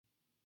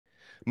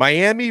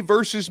Miami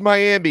versus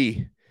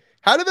Miami.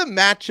 How do the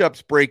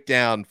matchups break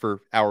down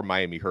for our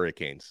Miami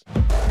Hurricanes?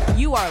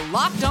 You are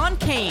Locked On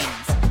Canes,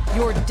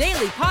 your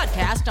daily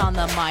podcast on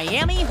the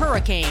Miami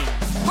Hurricanes,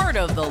 part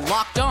of the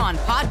Locked On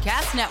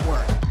Podcast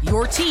Network,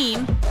 your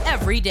team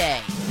every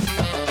day.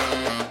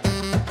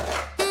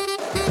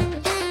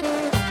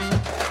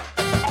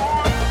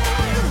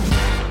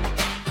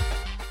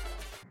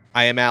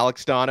 I am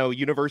Alex Dono,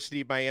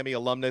 University of Miami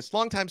alumnus,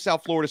 longtime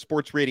South Florida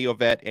sports radio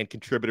vet, and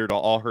contributor to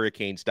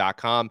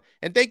allhurricanes.com.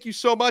 And thank you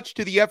so much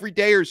to the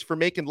everydayers for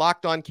making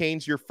Locked On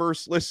Canes your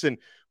first listen.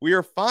 We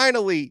are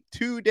finally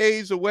 2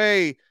 days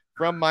away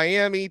from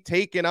Miami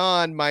taking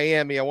on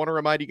Miami. I want to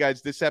remind you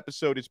guys this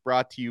episode is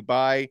brought to you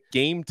by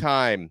Game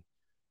Time.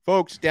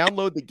 Folks,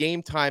 download the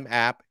Game Time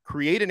app,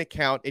 create an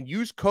account, and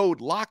use code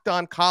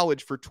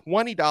LOCKEDONCollege for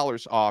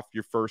 $20 off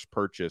your first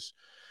purchase.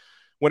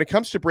 When it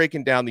comes to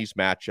breaking down these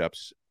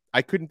matchups,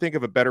 I couldn't think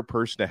of a better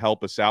person to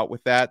help us out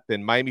with that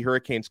than Miami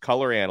Hurricanes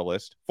color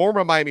analyst,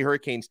 former Miami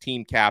Hurricanes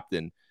team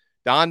captain,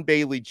 Don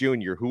Bailey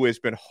Jr., who has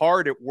been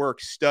hard at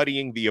work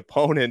studying the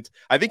opponent.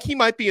 I think he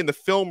might be in the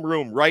film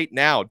room right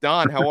now.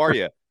 Don, how are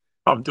you?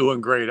 I'm doing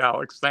great,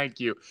 Alex. Thank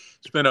you.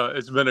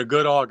 It's been a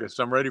good August.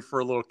 I'm ready for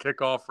a little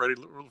kickoff, ready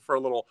for a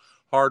little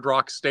Hard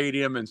Rock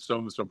Stadium and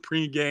some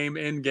pregame,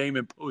 in-game,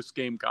 and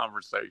post-game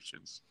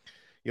conversations.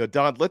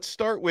 Don, let's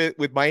start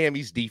with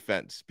Miami's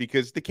defense,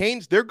 because the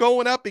Canes, they're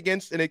going up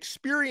against an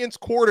experienced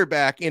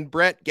quarterback in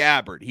Brett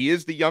Gabbert. He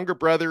is the younger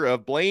brother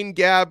of Blaine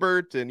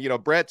Gabbert,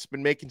 and, Brett's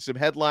been making some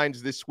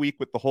headlines this week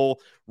with the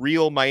whole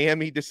real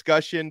Miami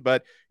discussion.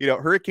 But,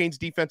 Hurricanes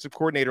defensive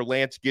coordinator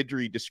Lance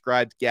Guidry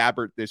described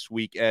Gabbert this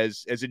week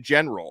as a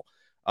general.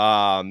 The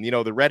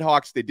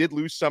Redhawks, they did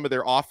lose some of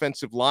their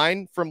offensive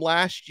line from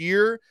last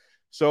year.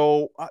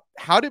 So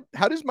how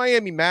does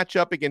Miami match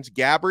up against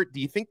Gabbert? Do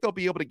you think they'll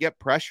be able to get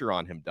pressure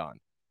on him, Don?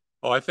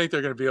 Oh, I think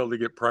they're going to be able to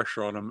get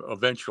pressure on him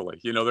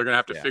eventually. They're going to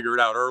have to figure it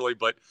out early.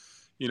 But,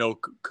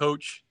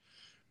 Coach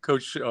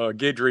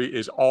Guidry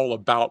is all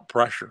about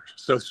pressure.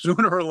 So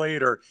sooner or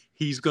later,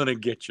 he's going to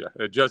get you.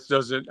 It just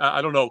doesn't.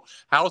 I don't know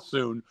how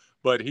soon,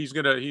 but he's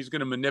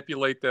gonna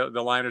manipulate the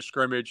line of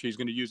scrimmage. He's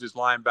going to use his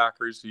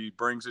linebackers. He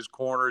brings his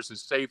corners,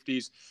 his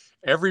safeties.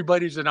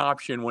 Everybody's an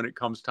option when it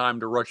comes time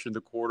to rushing the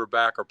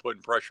quarterback or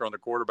putting pressure on the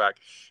quarterback.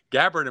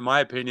 Gabbert, in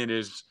my opinion,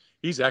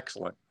 he's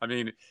excellent. I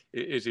mean,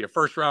 is he a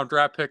first-round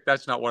draft pick?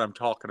 That's not what I'm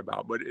talking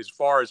about. But as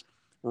far as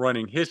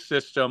running his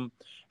system,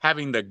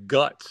 having the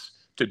guts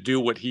to do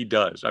what he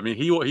does. I mean,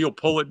 he'll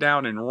pull it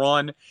down and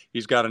run.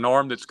 He's got an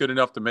arm that's good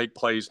enough to make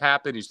plays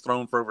happen. He's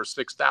thrown for over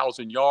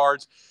 6,000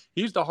 yards.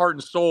 He's the heart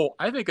and soul,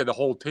 I think, of the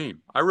whole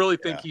team. I really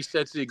think he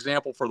sets the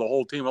example for the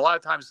whole team. A lot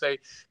of times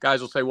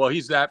guys will say, well,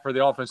 he's that for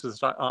the offensive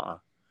side.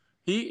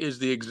 He is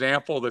the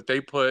example that they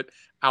put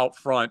out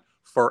front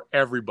for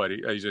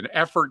everybody. He's an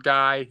effort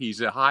guy.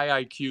 He's a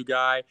high IQ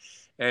guy.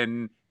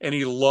 And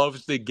he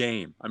loves the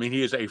game. I mean,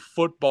 he is a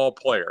football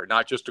player,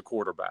 not just a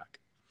quarterback.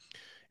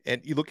 And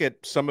you look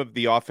at some of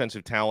the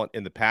offensive talent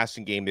in the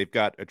passing game. They've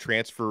got a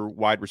transfer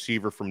wide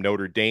receiver from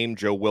Notre Dame,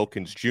 Joe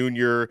Wilkins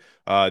Jr.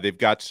 They've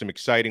got some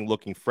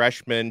exciting-looking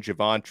freshmen,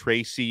 Javon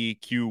Tracy,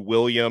 Q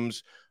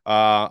Williams.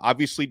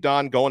 Obviously,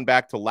 Don, going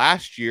back to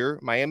last year,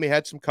 Miami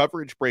had some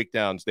coverage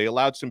breakdowns. They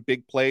allowed some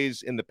big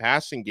plays in the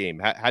passing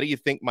game. How do you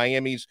think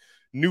Miami's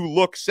new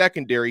look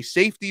secondary?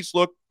 Safeties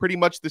look pretty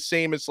much the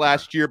same as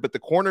last year, but the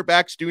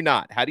cornerbacks do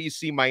not. How do you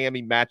see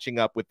Miami matching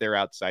up with their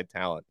outside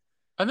talent?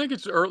 I think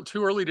it's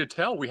too early to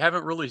tell. We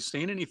haven't really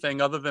seen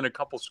anything other than a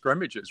couple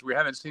scrimmages. We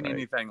haven't seen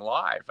anything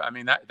live. I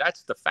mean,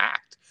 that's the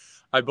fact.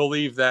 I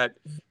believe that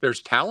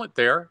there's talent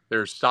there.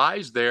 There's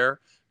size there.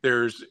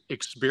 There's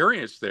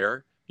experience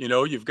there.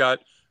 You've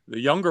got the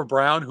younger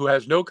Brown who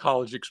has no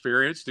college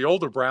experience. The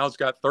older Brown's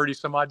got 30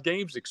 some odd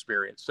games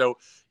experience. So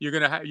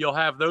you'll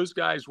have those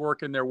guys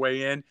working their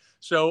way in.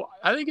 So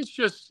I think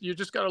you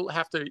just got to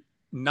have to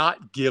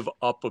not give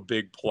up a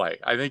big play.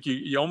 I think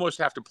you almost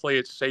have to play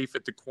it safe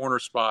at the corner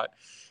spot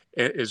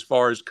as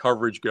far as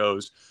coverage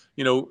goes.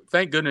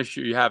 Thank goodness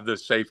you have the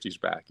safeties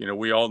back.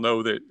 We all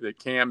know that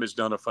Cam has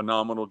done a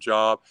phenomenal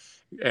job.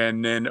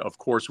 And then, of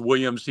course,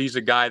 Williams, he's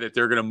a guy that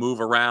they're going to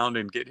move around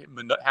and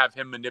have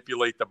him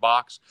manipulate the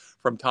box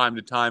from time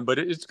to time. But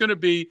it's going to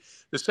be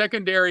the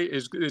secondary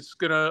it's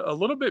going to a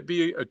little bit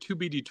be to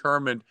be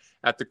determined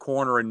at the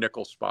corner and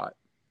nickel spot.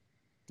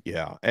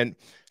 Yeah. And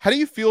how do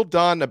you feel,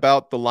 Don,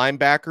 about the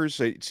linebackers?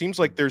 It seems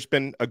like there's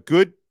been a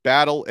good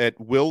battle at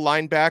will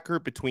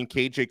linebacker between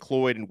KJ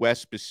Cloyd and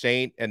Wes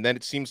Basaint. And then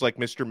it seems like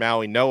Mr.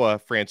 Maui Noah,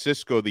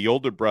 Francisco, the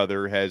older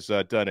brother, has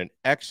done an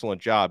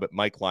excellent job at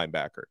Mike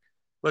linebacker.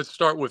 Let's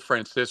start with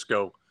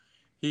Francisco.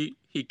 He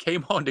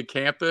came onto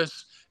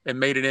campus and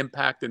made an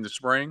impact in the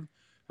spring,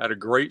 had a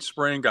great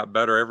spring, got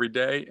better every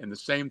day. And the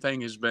same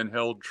thing has been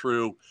held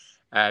true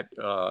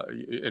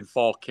in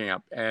fall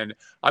camp. And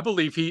I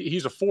believe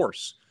he's a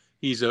force.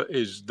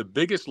 Is the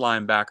biggest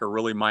linebacker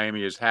really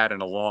Miami has had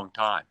in a long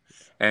time.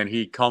 And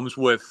he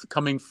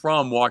coming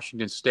from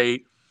Washington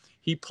State.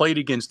 he played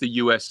against the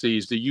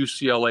USCs, the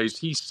UCLAs.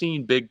 He's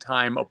seen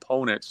big-time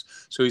opponents,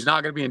 so he's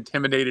not going to be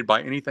intimidated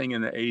by anything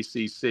in the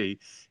ACC.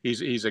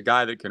 He's a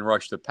guy that can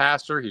rush the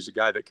passer. He's a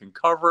guy that can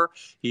cover.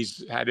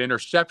 He's had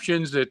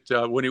interceptions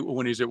that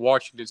when he's at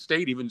Washington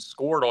State, even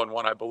scored on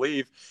one, I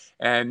believe.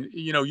 And,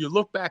 you know, you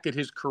look back at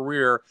his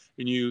career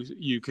and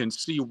you can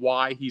see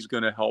why he's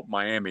going to help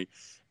Miami.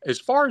 As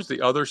far as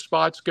the other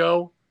spots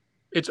go,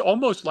 it's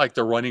almost like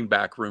the running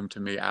back room to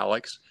me,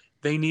 Alex.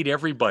 They need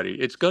everybody.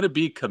 It's going to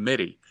be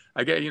committee.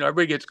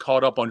 Everybody gets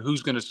caught up on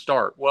who's going to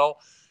start. Well,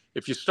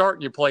 if you start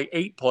and you play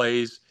 8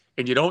 plays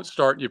and you don't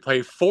start and you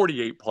play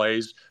 48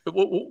 plays,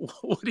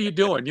 what are you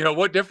doing? You know,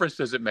 what difference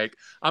does it make?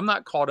 I'm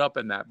not caught up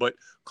in that, but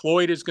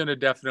Cloyd is going to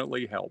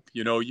definitely help.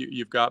 You know,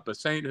 you've got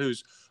Bassett,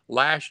 who's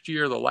last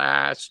year, the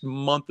last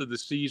month of the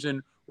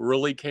season,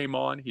 really came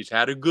on. He's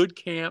had a good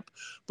camp,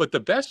 but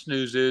the best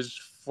news is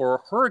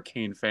for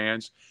Hurricane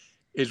fans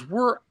is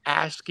we're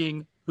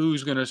asking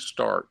who's going to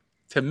start.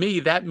 To me,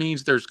 that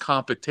means there's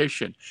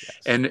competition. Yes.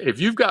 And if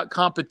you've got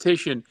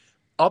competition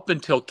up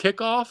until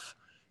kickoff,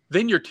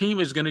 then your team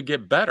is going to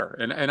get better.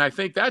 And I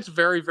think that's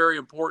very, very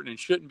important and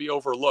shouldn't be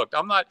overlooked.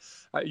 I'm not,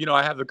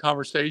 I have the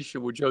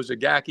conversation with Joe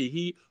Zagacki.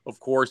 He, of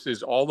course,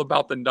 is all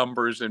about the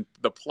numbers and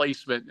the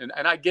placement.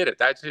 And I get it.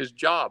 That's his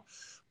job.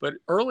 But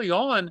early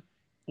on,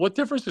 what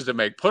difference does it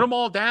make? Put them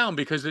all down,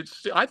 because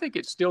I think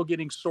it's still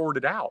getting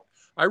sorted out.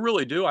 I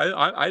really do.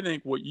 I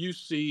think what you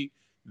see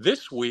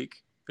this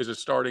week as a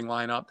starting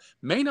lineup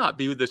may not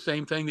be the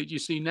same thing that you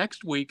see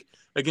next week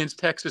against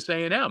Texas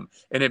A&M.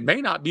 And it may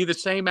not be the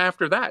same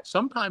after that.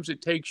 Sometimes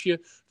it takes you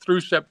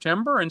through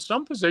September, and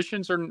some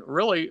positions are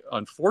really,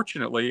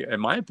 unfortunately, in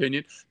my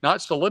opinion,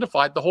 not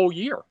solidified the whole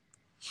year.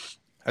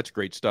 That's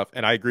great stuff.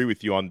 And I agree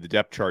with you on the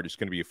depth chart. It's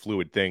going to be a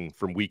fluid thing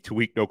from week to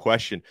week, no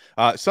question.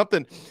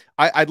 Something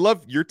I'd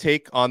love your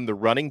take on the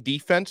running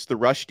defense, the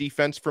rush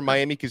defense for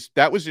Miami, because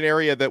that was an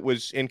area that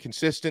was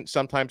inconsistent,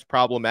 sometimes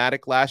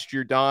problematic last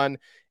year, Don.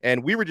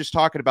 And we were just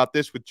talking about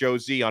this with Joe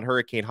Z on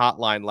Hurricane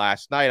Hotline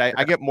last night.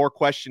 I get more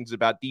questions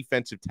about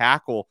defensive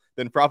tackle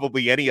than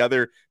probably any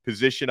other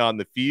position on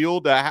the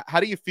field. How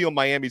do you feel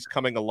Miami's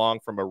coming along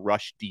from a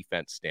rush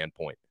defense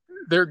standpoint?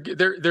 They're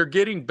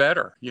getting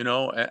better. You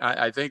know,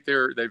 I think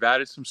they've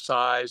added some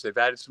size, they've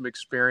added some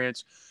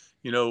experience.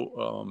 You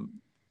know,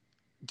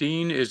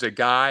 Dean is a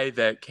guy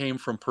that came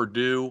from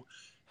Purdue,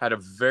 had a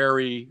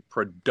very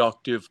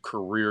productive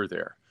career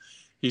there.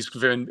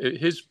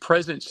 His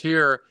presence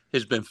here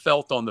has been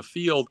felt on the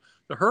field.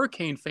 The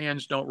Hurricane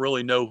fans don't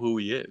really know who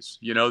he is,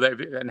 you know,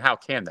 and how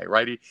can they,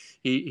 right?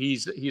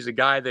 He's a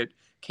guy that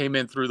came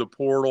in through the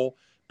portal,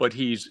 but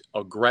he's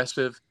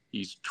aggressive,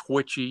 he's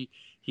twitchy,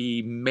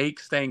 he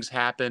makes things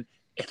happen,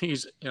 and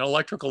he's an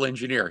electrical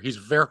engineer. He's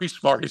very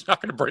smart. He's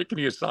not going to break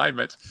any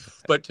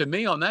assignments. But to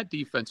me, on that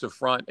defensive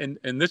front, and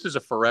this is a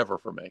forever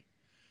for me,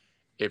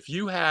 if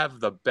you have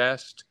the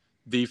best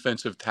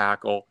defensive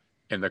tackle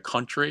in the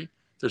country,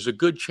 there's a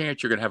good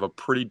chance you're going to have a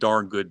pretty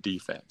darn good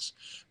defense.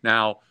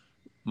 Now,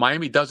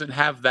 Miami doesn't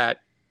have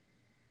that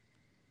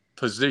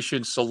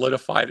position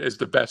solidified as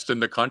the best in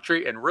the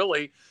country, and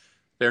really,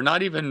 they're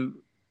not even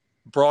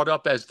brought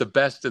up as the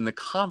best in the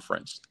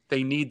conference.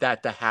 They need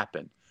that to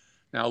happen.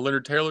 Now,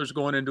 Leonard Taylor's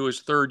going into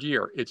his 3rd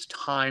year. It's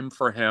time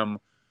for him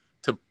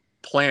to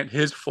plant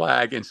his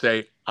flag and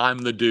say, I'm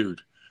the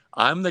dude.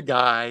 I'm the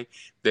guy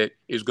that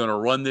is going to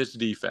run this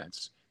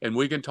defense. And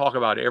we can talk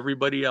about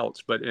everybody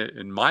else, but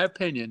in my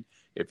opinion,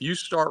 if you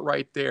start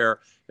right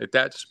there at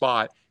that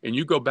spot and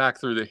you go back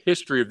through the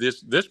history of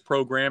this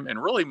program,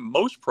 and really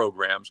most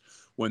programs,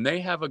 when they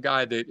have a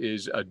guy that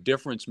is a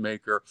difference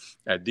maker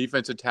at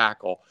defensive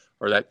tackle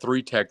or that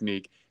 3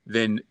 technique,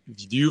 then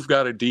you've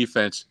got a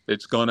defense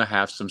that's going to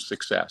have some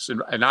success.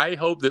 And I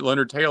hope that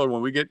Leonard Taylor,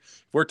 when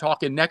we're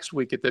talking next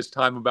week at this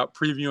time about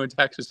previewing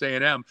Texas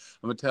A&M, I'm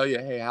going to tell you,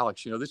 hey,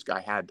 Alex, you know, this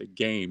guy had the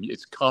game.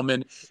 It's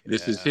coming.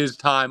 This is his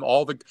time.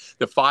 All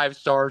the 5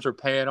 stars are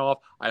paying off.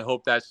 I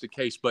hope that's the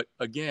case. But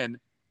again,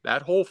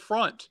 that whole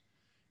front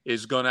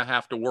is going to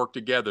have to work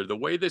together. The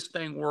way this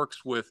thing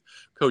works with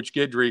Coach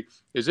Guidry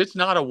is it's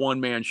not a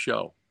one-man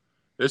show.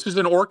 This is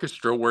an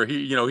orchestra where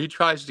he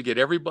tries to get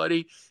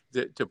everybody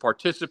to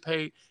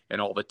participate,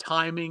 and all the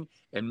timing,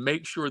 and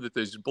make sure that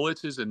these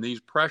blitzes and these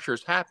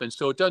pressures happen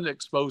so it doesn't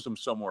expose them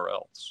somewhere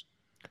else.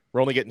 We're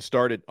only getting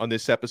started on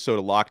this episode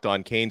of Locked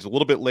On Canes. A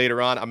little bit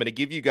later on, I'm going to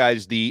give you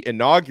guys the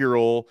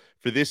inaugural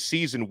for this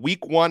season,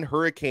 Week 1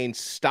 Hurricane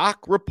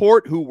stock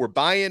report, who we're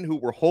buying, who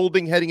we're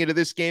holding heading into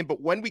this game.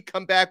 But when we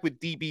come back with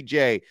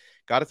DBJ,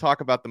 got to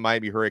talk about the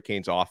Miami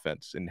Hurricanes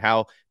offense and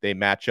how they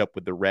match up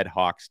with the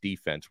Redhawks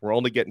defense. We're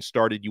only getting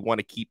started. You want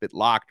to keep it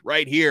locked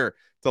right here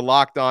to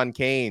Locked On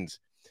Canes.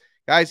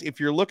 Guys, if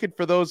you're looking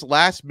for those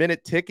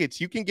last-minute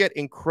tickets, you can get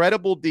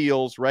incredible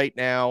deals right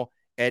now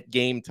at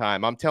Game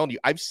Time. I'm telling you,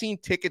 I've seen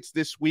tickets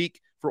this week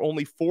for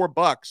only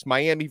 $4,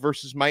 Miami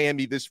versus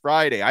Miami this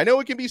Friday. I know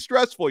it can be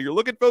stressful. You're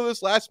looking for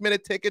those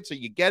last-minute tickets. Are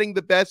you getting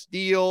the best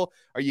deal?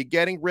 Are you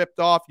getting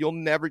ripped off? You'll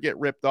never get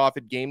ripped off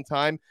at Game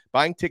Time.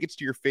 Buying tickets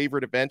to your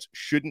favorite events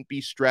shouldn't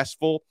be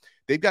stressful.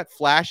 They've got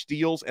flash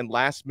deals and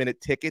last-minute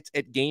tickets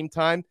at Game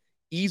Time.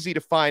 easy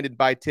to find and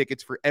buy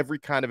tickets for every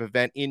kind of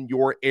event in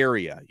your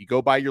area. You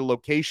go by your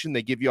location,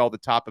 they give you all the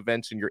top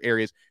events in your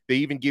areas. They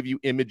even give you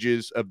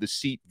images of the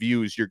seat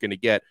views you're going to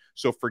get.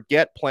 So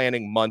forget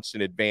planning months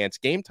in advance.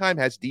 Game Time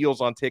has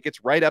deals on tickets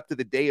right up to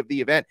the day of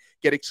the event.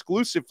 Get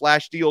exclusive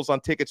flash deals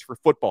on tickets for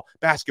football,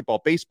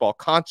 basketball, baseball,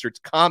 concerts,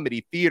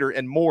 comedy, theater,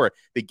 and more.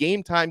 The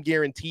Game Time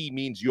guarantee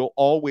means you'll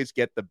always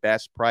get the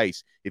best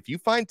price. If you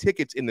find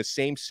tickets in the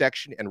same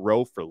section and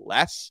row for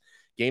less,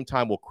 Game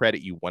Time will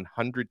credit you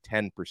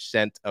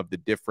 110% of the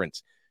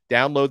difference.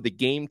 Download the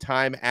Game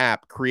Time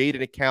app, create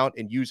an account,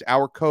 and use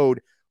our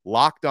code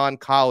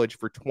LOCKEDONCollege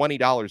for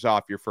 $20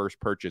 off your first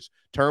purchase.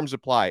 Terms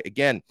apply.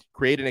 Again,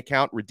 create an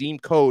account, redeem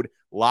code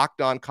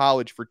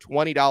LOCKEDONCollege for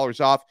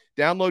 $20 off.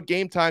 Download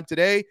Game Time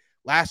today.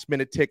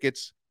 Last-minute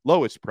tickets,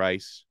 lowest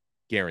price,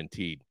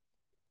 guaranteed.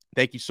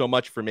 Thank you so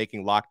much for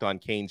making Locked On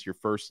Canes your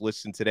first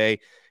listen today.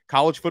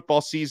 College football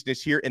season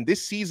is here, and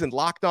this season,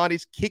 Locked On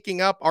is kicking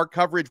up our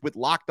coverage with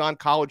Locked On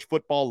College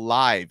Football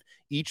Live.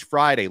 Each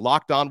Friday,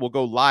 Locked On will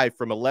go live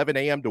from 11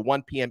 a.m. to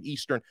 1 p.m.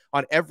 Eastern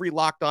on every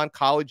Locked On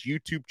College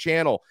YouTube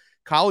channel.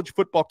 College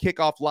Football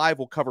Kickoff Live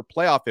will cover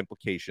playoff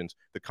implications,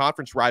 the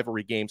conference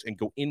rivalry games, and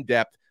go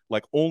in-depth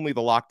like only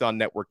the Locked On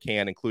Network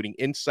can, including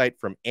insight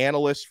from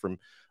analysts, from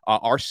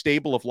our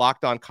stable of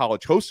Locked On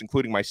College hosts,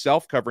 including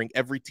myself, covering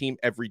every team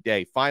every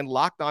day. Find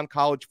Locked On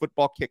College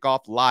Football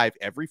Kickoff Live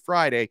every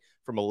Friday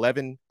from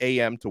 11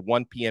 a.m. to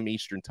 1 p.m.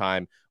 Eastern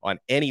Time on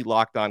any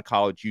Locked On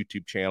College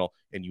YouTube channel,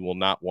 and you will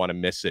not want to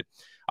miss it.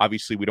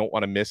 Obviously, we don't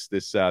want to miss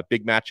this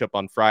big matchup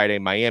on Friday,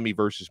 Miami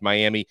versus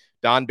Miami.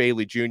 Don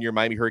Bailey Jr.,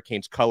 Miami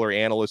Hurricanes color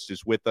analyst,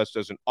 is with us,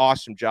 does an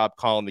awesome job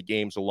calling the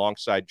games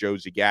alongside Joe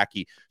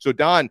Zagacki. So,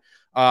 Don,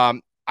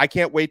 I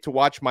can't wait to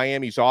watch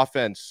Miami's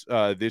offense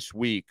this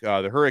week,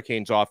 the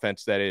Hurricanes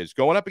offense, that is.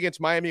 Going up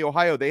against Miami,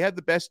 Ohio, they had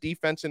the best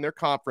defense in their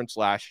conference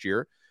last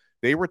year.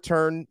 They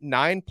returned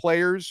 9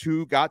 players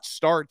who got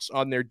starts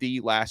on their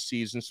D last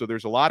season, so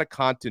there's a lot of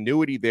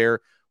continuity there.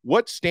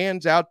 What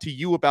stands out to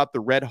you about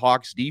the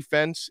Redhawks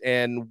defense,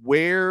 and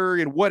where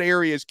in what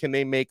areas can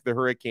they make the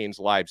Hurricanes'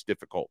 lives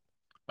difficult?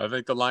 I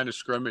think the line of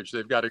scrimmage.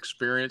 They've got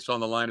experience on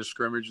the line of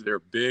scrimmage. They're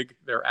big.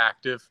 They're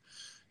active.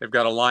 They've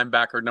got a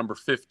linebacker, number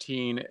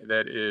 15,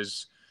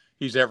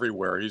 he's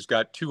everywhere. He's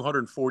got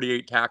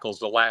 248 tackles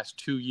the last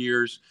 2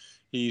 years.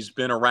 He's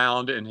been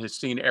around and has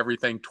seen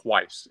everything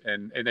twice.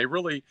 And they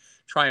really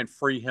try and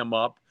free him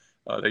up.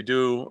 They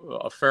do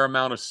a fair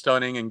amount of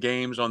stunning in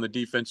games on the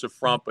defensive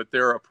front, but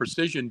they're a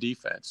precision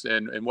defense.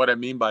 And what I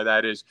mean by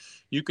that is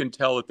you can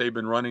tell that they've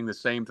been running the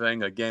same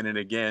thing again and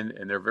again,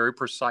 and they're very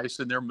precise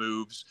in their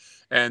moves.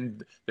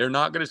 And they're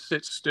not going to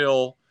sit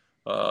still,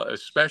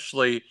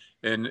 especially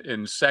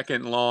in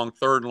second and long,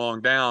 third and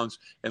long downs,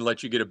 and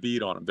let you get a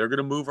beat on them. They're going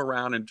to move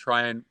around and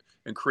try and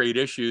create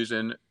issues.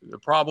 And the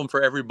problem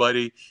for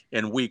everybody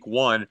in week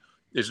one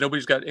is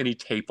nobody's got any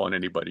tape on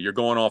anybody. You're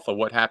going off of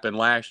what happened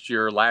last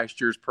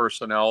year's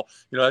personnel.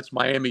 That's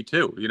Miami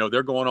too.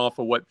 They're going off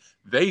of what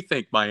they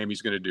think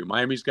Miami's going to do.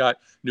 Miami's got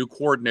new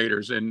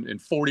coordinators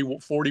and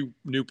 40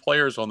 new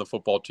players on the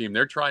football team.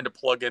 They're trying to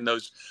plug in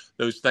those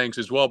things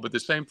as well. But the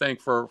same thing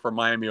for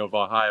Miami of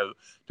Ohio.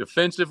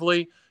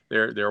 Defensively,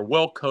 they're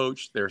well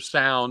coached, they're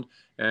sound,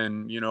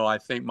 and I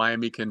think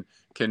Miami can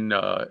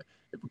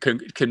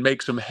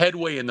make some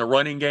headway in the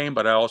running game,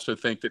 but I also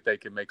think that they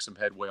can make some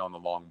headway on the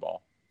long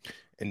ball.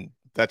 And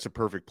that's a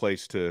perfect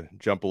place to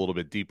jump a little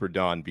bit deeper,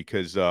 Don,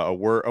 because a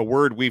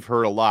word we've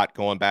heard a lot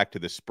going back to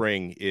the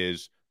spring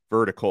is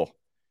vertical,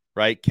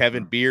 right?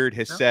 Kevin Beard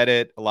has said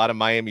it. A lot of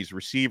Miami's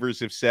receivers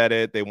have said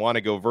it. They want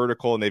to go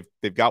vertical, and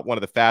they've got one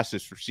of the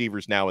fastest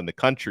receivers now in the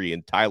country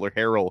in Tyler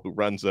Harrell, who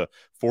runs a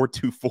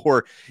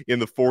 4.24 in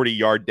the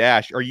 40-yard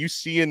dash. Are you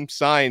seeing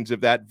signs of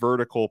that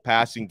vertical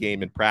passing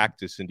game in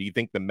practice, and do you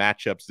think the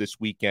matchups this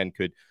weekend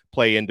could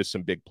play into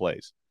some big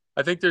plays?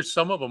 I think there's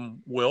some of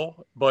them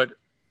will, but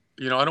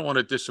I don't want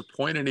to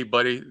disappoint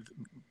anybody.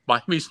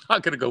 Miami's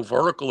not going to go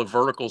vertical if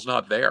vertical's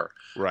not there.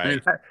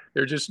 Right.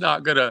 They're just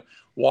not going to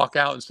walk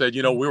out and say,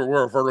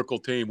 we're a vertical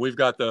team. We've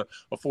got a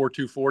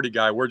 4.240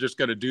 guy. We're just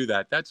going to do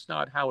that. That's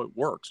not how it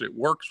works. It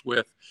works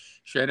with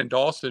Shannon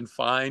Dawson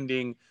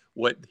finding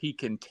what he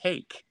can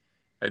take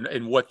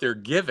and what they're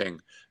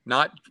giving,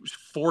 not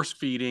force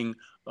feeding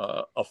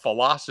a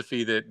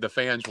philosophy that the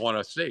fans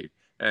want to see.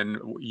 And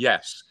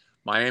yes,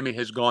 Miami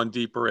has gone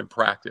deeper in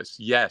practice.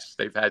 Yes,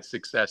 they've had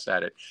success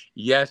at it.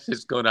 Yes,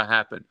 it's going to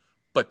happen.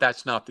 But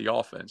that's not the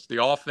offense.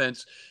 The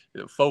offense,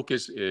 the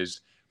focus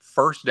is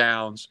first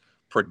downs,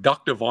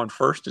 productive on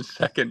first and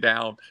second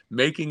down,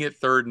 making it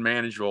third and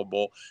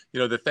manageable.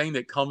 The thing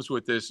that comes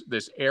with this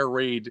air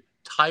raid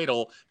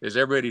title is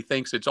everybody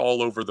thinks it's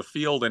all over the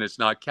field and it's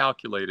not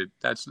calculated.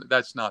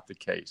 That's not the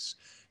case.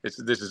 This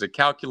is a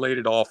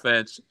calculated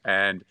offense,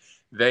 and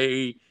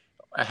they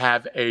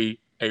have a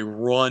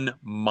run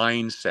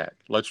mindset.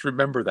 Let's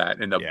remember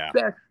that. And the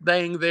best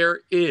thing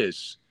there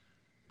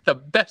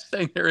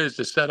is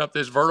to set up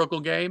this vertical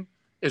game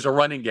is a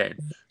running game.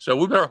 So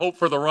we better hope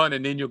for the run,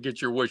 and then you'll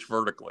get your wish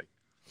vertically.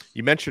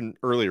 You mentioned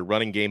earlier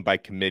running game by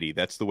committee.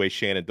 That's the way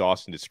Shannon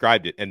Dawson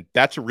described it. And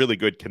that's a really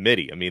good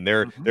committee. I mean,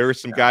 there are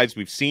some guys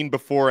we've seen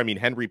before. I mean,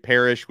 Henry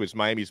Parrish was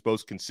Miami's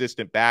most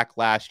consistent back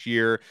last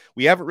year.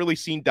 We haven't really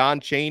seen Don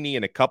Chaney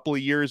in a couple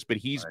of years, but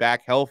he's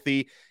back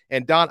healthy.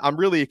 And Don, I'm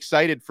really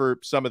excited for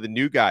some of the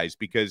new guys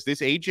because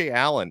this A.J.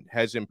 Allen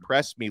has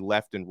impressed me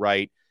left and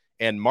right.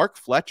 And Mark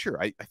Fletcher,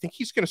 I think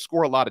he's going to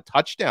score a lot of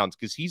touchdowns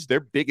because he's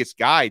their biggest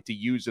guy to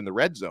use in the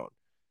red zone.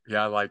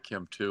 Yeah, I like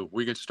him too.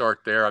 We can start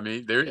there. I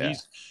mean,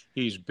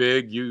 he's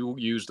big. You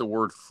use the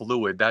word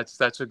fluid.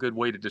 That's a good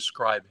way to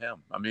describe him.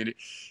 I mean,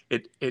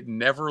 it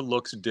never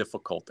looks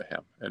difficult to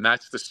him, and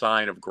that's the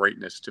sign of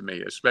greatness to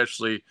me,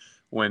 especially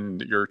when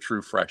you're a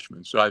true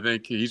freshman. So I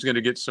think he's going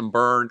to get some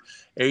burn.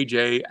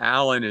 AJ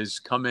Allen has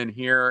come in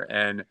here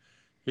and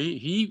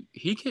he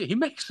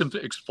makes some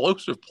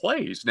explosive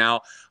plays.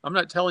 Now, I'm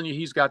not telling you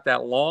he's got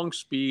that long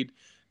speed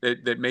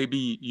that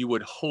maybe you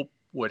would hope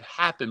would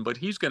happen, but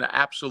he's going to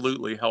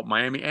absolutely help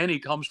Miami. And he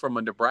comes from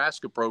a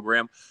Nebraska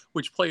program,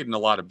 which played in a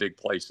lot of big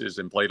places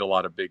and played a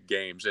lot of big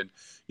games. And,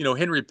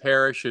 Henry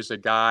Parrish is a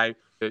guy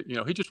that,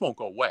 he just won't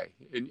go away.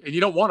 And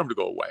you don't want him to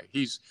go away.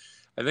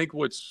 I think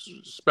what's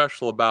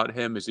special about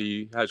him is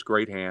he has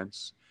great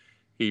hands.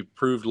 He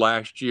proved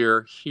last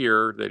year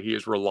here that he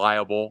is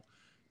reliable,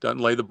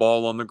 doesn't lay the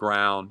ball on the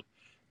ground,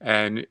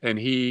 and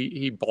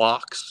he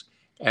blocks,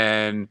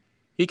 and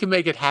he can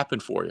make it happen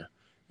for you.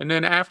 And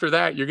then after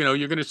that, you're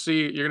going to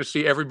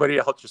see everybody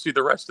else. You see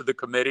the rest of the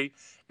committee,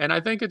 and I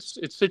think it's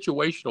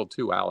situational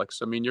too,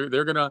 Alex. I mean,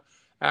 they're going to,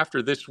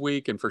 after this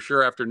week and for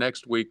sure after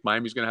next week,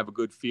 Miami's going to have a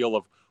good feel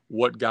of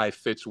what guy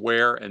fits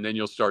where, and then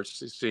you'll start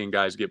seeing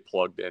guys get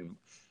plugged in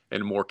a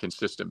more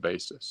consistent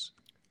basis.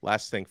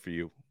 Last thing for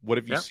you, what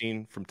have you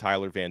seen from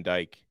Tyler Van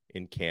Dyke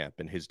in camp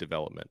and his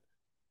development?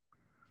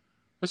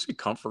 I see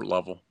comfort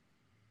level.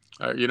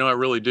 I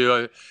really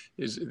do.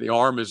 The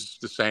arm is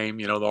the same.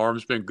 The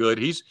arm's been good.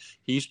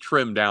 He's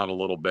trimmed down a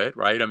little bit,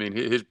 right? I mean,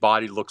 his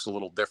body looks a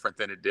little different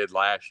than it did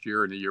last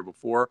year and the year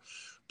before.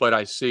 But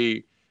I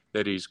see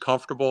that he's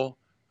comfortable.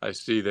 I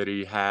see that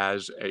he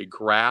has a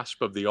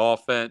grasp of the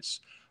offense.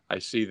 I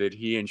see that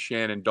he and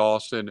Shannon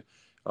Dawson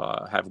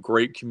have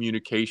great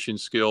communication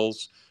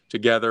skills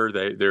together.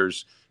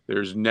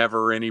 There's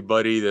never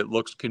anybody that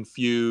looks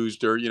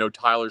confused or,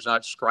 Tyler's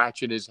not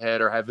scratching his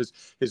head or have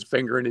his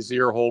finger in his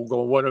ear hole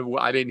going,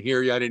 what, I didn't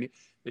hear you.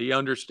 He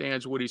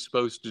understands what he's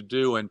supposed to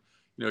do. And,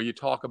 you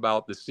talk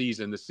about the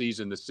season.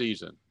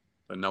 The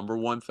number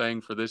one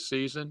thing for this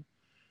season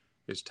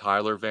is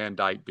Tyler Van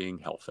Dyke being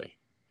healthy.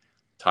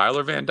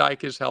 Tyler Van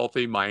Dyke is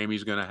healthy.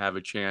 Miami's going to have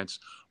a chance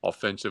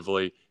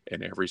offensively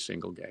in every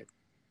single game.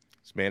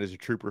 This man is a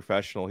true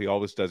professional. He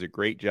always does a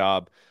great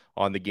job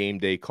on the game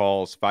day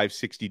calls.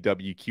 560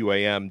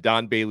 WQAM.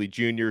 Don Bailey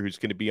Jr., who's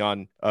going to be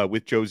on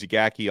with Joe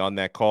Zagacki on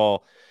that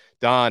call.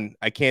 Don,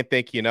 I can't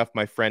thank you enough,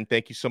 my friend.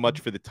 Thank you so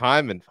much for the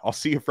time, and I'll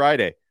see you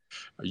Friday.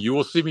 You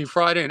will see me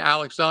Friday. And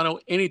Alex Dono,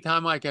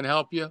 anytime I can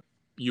help you,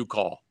 you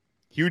call.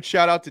 Huge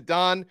shout out to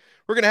Don.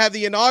 We're going to have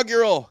the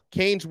inaugural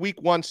Canes Week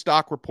 1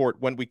 stock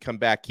report when we come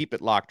back. Keep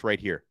it locked right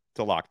here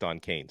to Locked On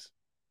Canes.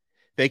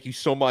 Thank you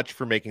so much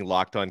for making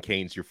Locked On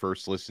Canes your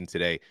first listen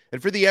today.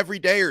 And for the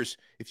everydayers,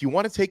 if you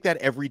want to take that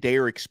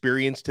everydayer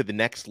experience to the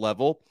next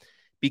level,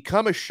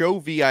 become a show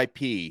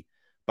VIP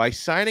by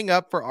signing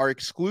up for our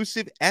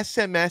exclusive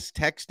SMS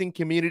texting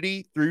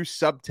community through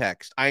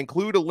Subtext. I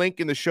include a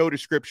link in the show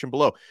description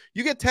below.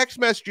 You get text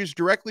messages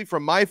directly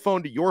from my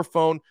phone to your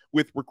phone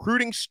with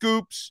recruiting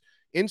scoops,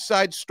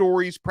 inside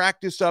stories,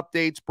 practice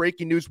updates,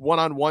 breaking news,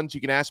 one-on-ones.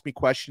 You can ask me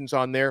questions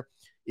on there,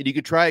 and you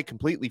can try it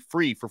completely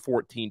free for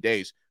 14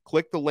 days.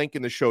 Click the link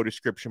in the show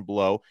description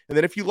below. And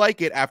then if you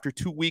like it, after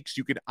 2 weeks,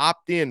 you can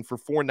opt in for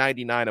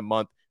 $4.99 a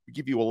month. We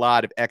give you a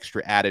lot of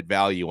extra added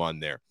value on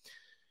there.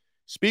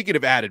 Speaking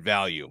of added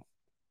value,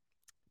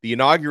 the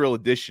inaugural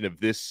edition of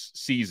this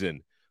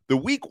season, the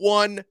Week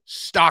 1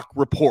 stock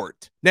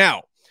report.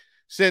 Now,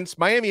 since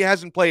Miami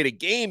hasn't played a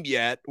game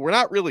yet, we're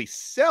not really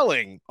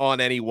selling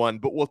on anyone,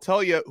 but we'll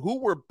tell you who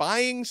we're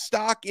buying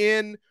stock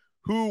in,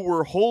 who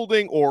we're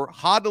holding or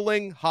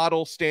hodling.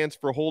 Hodl stands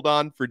for hold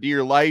on for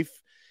dear life.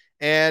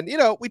 And,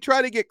 we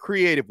try to get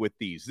creative with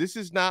these. This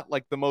is not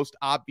like the most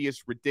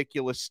obvious,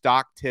 ridiculous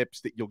stock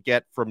tips that you'll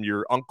get from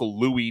your Uncle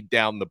Louie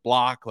down the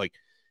block. Like,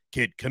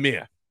 kid, come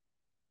here.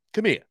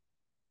 Come here.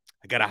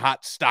 I got a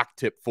hot stock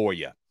tip for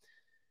you.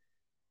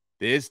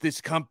 There's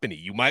this company.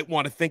 You might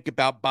want to think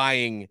about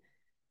buying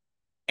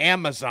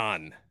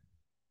Amazon.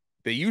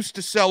 They used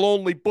to sell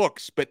only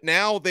books, but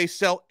now they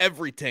sell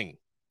everything.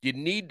 You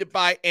need to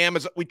buy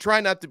Amazon. We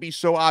try not to be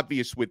so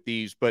obvious with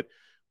these, but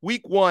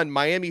Week 1,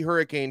 Miami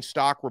Hurricane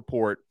stock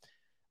report.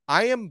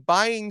 I am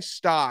buying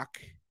stock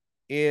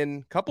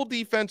in a couple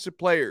defensive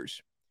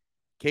players.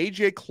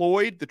 KJ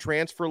Cloyd, the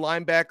transfer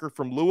linebacker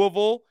from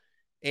Louisville,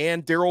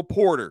 and Daryl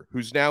Porter,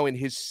 who's now in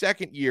his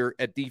second year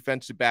at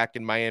defensive back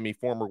in Miami,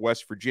 former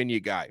West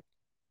Virginia guy.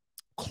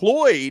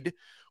 Cloyd,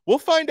 we'll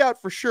find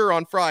out for sure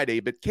on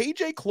Friday, but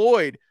KJ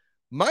Cloyd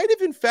might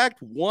have in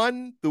fact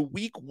won the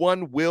week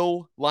 1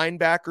 Will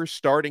linebacker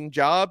starting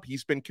job.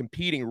 He's been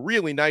competing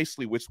really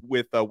nicely with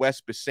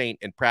West Basaint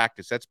in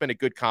practice. That's been a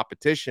good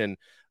competition.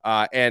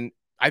 And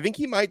I think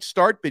he might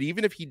start, but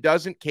even if he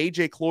doesn't,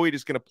 KJ Cloyd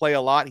is going to play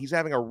a lot. He's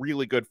having a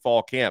really good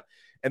fall camp.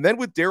 And then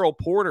with Daryl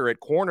Porter at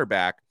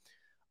cornerback,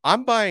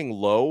 I'm buying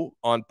low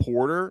on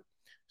Porter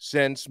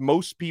since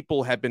most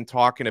people have been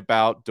talking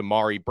about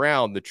Damari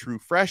Brown, the true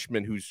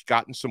freshman who's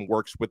gotten some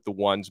works with the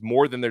ones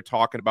more than they're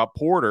talking about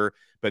Porter.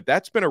 But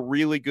that's been a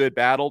really good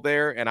battle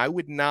there. And I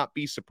would not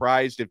be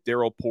surprised if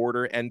Daryl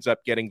Porter ends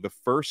up getting the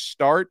first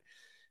start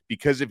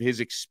because of his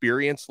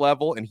experience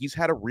level. And he's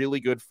had a really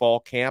good fall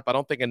camp. I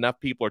don't think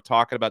enough people are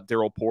talking about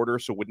Daryl Porter.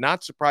 So it would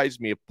not surprise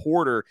me if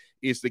Porter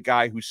is the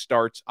guy who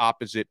starts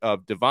opposite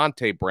of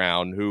Devontae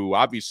Brown, who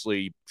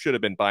obviously should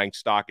have been buying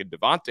stock in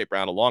Devontae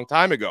Brown a long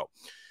time ago.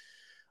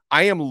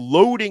 I am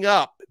loading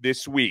up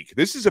this week.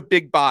 This is a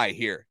big buy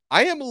here.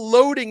 I am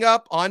loading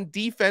up on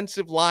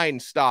defensive line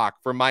stock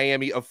for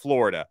Miami of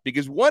Florida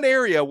because one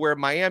area where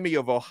Miami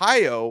of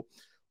Ohio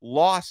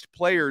lost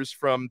players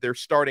from their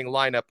starting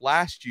lineup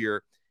last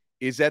year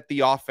is at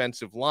the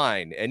offensive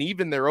line. And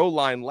even their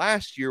O-line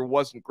last year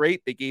wasn't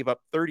great. They gave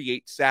up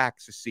 38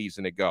 sacks a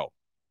season ago.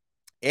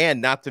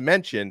 And not to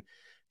mention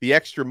the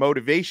extra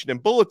motivation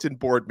and bulletin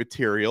board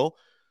material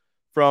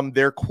from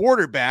their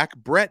quarterback,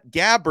 Brett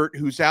Gabbert,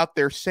 who's out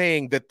there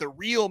saying that the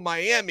real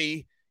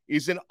Miami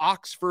is in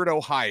Oxford,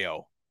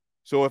 Ohio.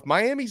 So if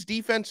Miami's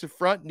defensive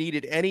front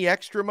needed any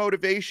extra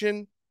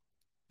motivation,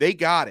 they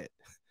got it.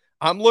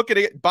 I'm looking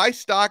at buy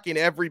stock in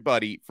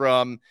everybody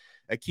from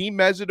Akeem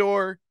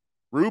Mesidor,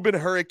 Ruben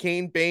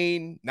Hurricane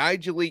Bain,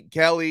 Nigel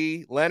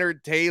Kelly,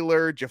 Leonard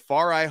Taylor,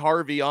 Jafari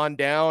Harvey on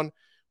down.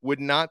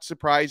 Would not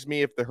surprise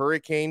me if the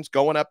Hurricanes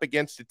going up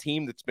against a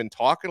team that's been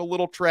talking a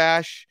little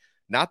trash,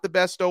 not the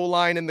best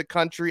O-line in the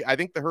country. I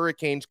think the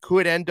Hurricanes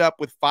could end up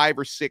with 5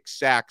 or 6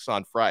 sacks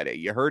on Friday.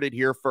 You heard it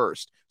here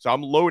first. So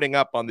I'm loading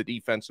up on the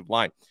defensive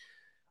line.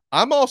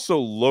 I'm also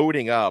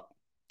loading up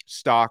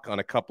stock on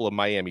a couple of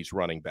Miami's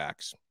running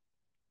backs.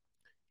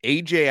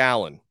 A.J.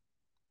 Allen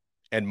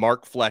and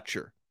Mark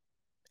Fletcher.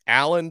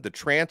 Allen, the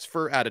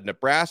transfer out of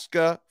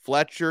Nebraska.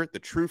 Fletcher, the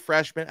true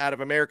freshman out of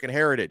American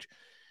Heritage.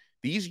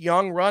 These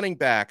young running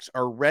backs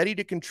are ready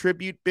to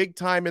contribute big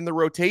time in the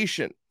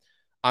rotation.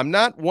 I'm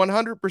not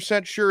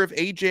 100% sure if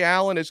A.J.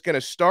 Allen is going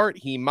to start.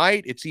 He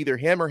might. It's either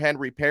him or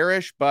Henry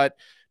Parrish, but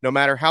no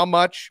matter how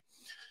much,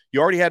 you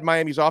already had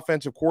Miami's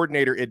offensive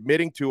coordinator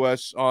admitting to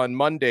us on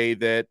Monday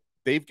that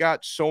they've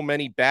got so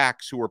many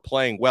backs who are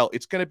playing well.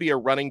 It's going to be a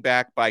running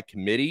back by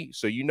committee.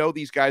 So you know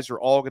these guys are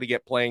all going to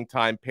get playing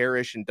time,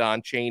 Parrish and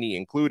Don Chaney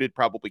included.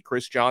 Probably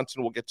Chris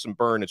Johnson will get some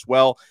burn as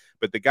well.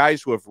 But the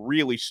guys who have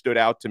really stood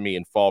out to me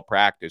in fall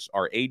practice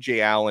are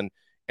A.J. Allen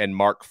and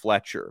Mark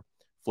Fletcher.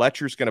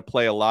 Fletcher's going to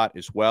play a lot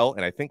as well,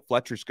 and I think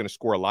Fletcher's going to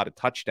score a lot of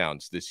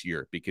touchdowns this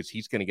year because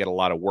he's going to get a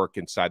lot of work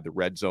inside the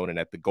red zone and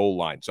at the goal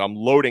line. So I'm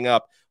loading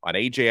up on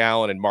A.J.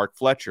 Allen and Mark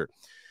Fletcher.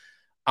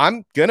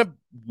 I'm going to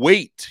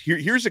wait.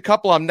 Here's a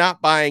couple I'm not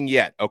buying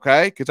yet,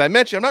 okay? Because I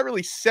mentioned I'm not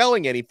really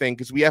selling anything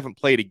because we haven't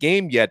played a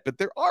game yet, but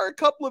there are a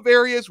couple of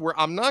areas where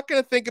I'm not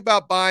going to think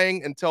about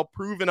buying until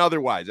proven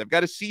otherwise. I've got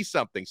to see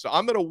something. So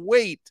I'm going to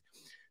wait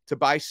to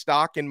buy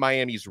stock in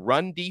Miami's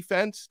run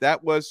defense.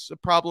 That was a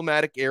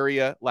problematic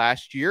area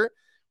last year.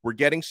 We're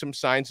getting some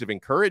signs of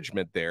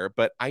encouragement there,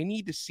 but I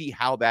need to see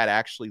how that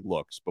actually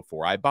looks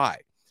before I buy.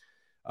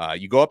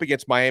 You go up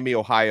against Miami,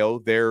 Ohio.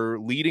 Their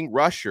leading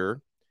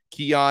rusher,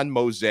 Keon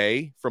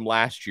Mose from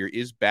last year,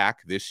 is back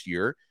this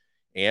year,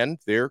 and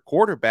their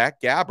quarterback,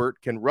 Gabbert,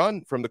 can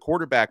run from the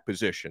quarterback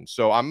position.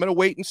 So I'm going to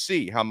wait and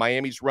see how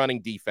Miami's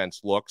running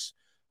defense looks.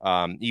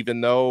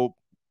 Even though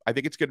I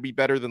think it's going to be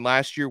better than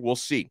last year, we'll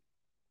see.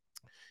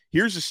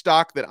 Here's a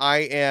stock that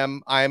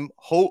I'm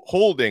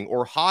holding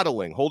or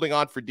holding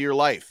on for dear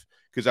life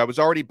because I was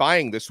already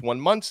buying this one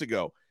months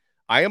ago.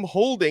 I am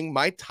holding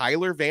my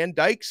Tyler Van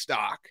Dyke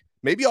stock.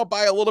 Maybe I'll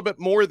buy a little bit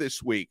more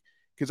this week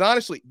because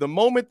honestly, the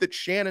moment that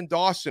Shannon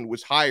Dawson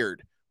was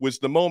hired was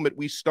the moment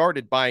we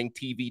started buying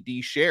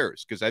TVD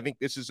shares because I think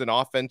this is an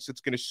offense that's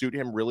going to suit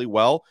him really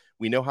well.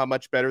 We know how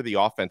much better the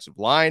offensive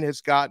line has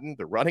gotten,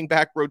 the running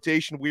back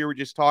rotation we were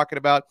just talking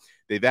about.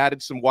 They've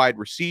added some wide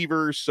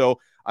receivers. So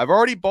I've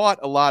already bought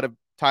a lot of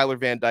Tyler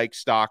Van Dyke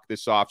stock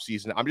this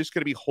offseason. I'm just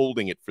going to be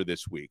holding it for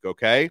this week,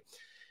 okay?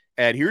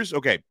 And here's,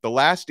 the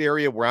last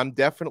area where I'm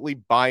definitely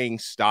buying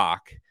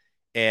stock,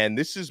 and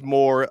this is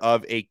more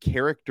of a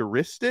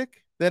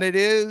characteristic than it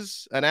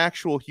is an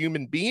actual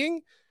human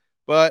being,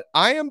 but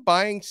I am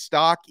buying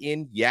stock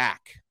in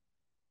Yak.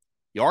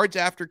 Yards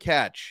after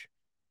catch.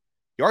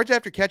 Yards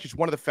after catch is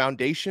one of the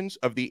foundations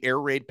of the air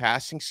raid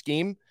passing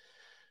scheme.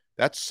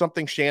 That's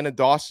something Shannon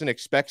Dawson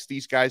expects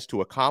these guys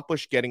to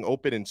accomplish, getting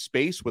open in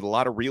space with a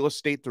lot of real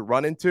estate to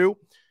run into.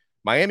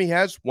 Miami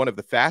has one of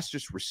the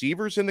fastest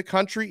receivers in the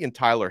country in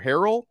Tyler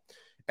Harrell.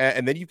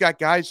 And then you've got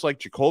guys like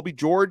Jacoby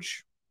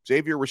George,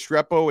 Xavier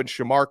Restrepo, and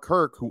Shamar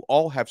Kirk, who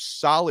all have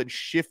solid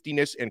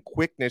shiftiness and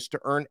quickness to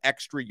earn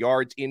extra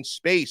yards in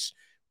space.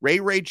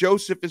 Ray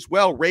Joseph as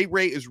well.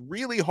 Ray is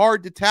really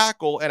hard to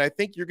tackle, and I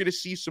think you're going to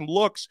see some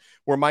looks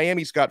where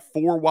Miami's got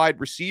 4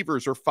 wide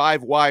receivers or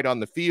 5 wide on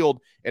the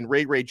field, and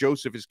Ray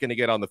Joseph is going to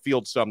get on the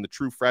field some. The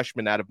true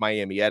freshman out of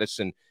Miami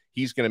Edison,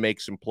 he's going to make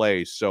some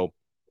plays. So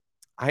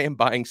I am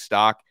buying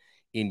stock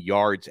in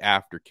yards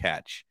after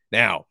catch.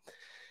 Now,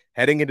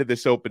 heading into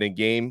this opening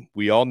game,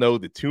 we all know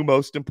the 2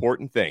 most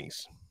important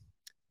things.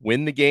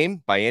 Win the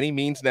game by any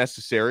means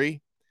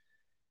necessary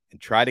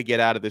and try to get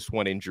out of this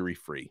one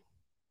injury-free.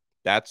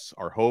 That's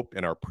our hope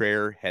and our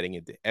prayer heading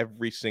into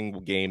every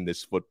single game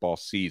this football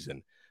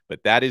season.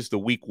 But that is the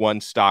week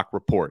 1 stock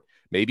report.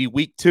 Maybe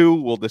week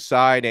 2 we'll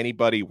decide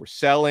anybody we're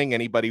selling,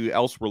 anybody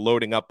else we're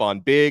loading up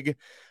on big.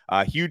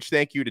 Huge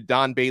thank you to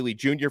Don Bailey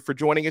Jr. for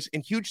joining us,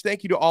 and huge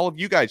thank you to all of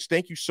you guys.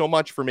 Thank you so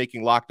much for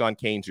making Locked On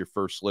Canes your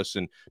first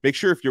listen. Make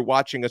sure if you're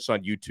watching us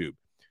on YouTube,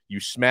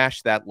 you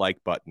smash that like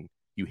button.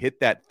 You hit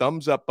that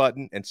thumbs up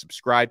button and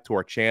subscribe to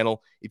our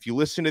channel. If you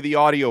listen to the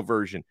audio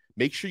version,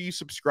 make sure you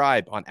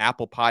subscribe on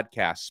Apple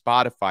Podcasts,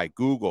 Spotify,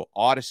 Google,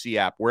 Odyssey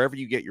app, wherever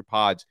you get your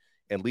pods,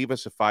 and leave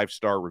us a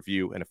 5-star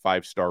review and a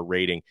 5-star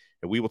rating.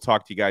 And we will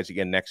talk to you guys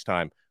again next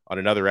time on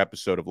another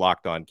episode of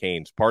Locked On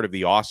Canes, part of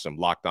the awesome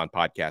Locked On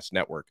Podcast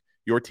Network,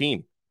 your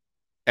team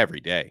every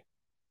day.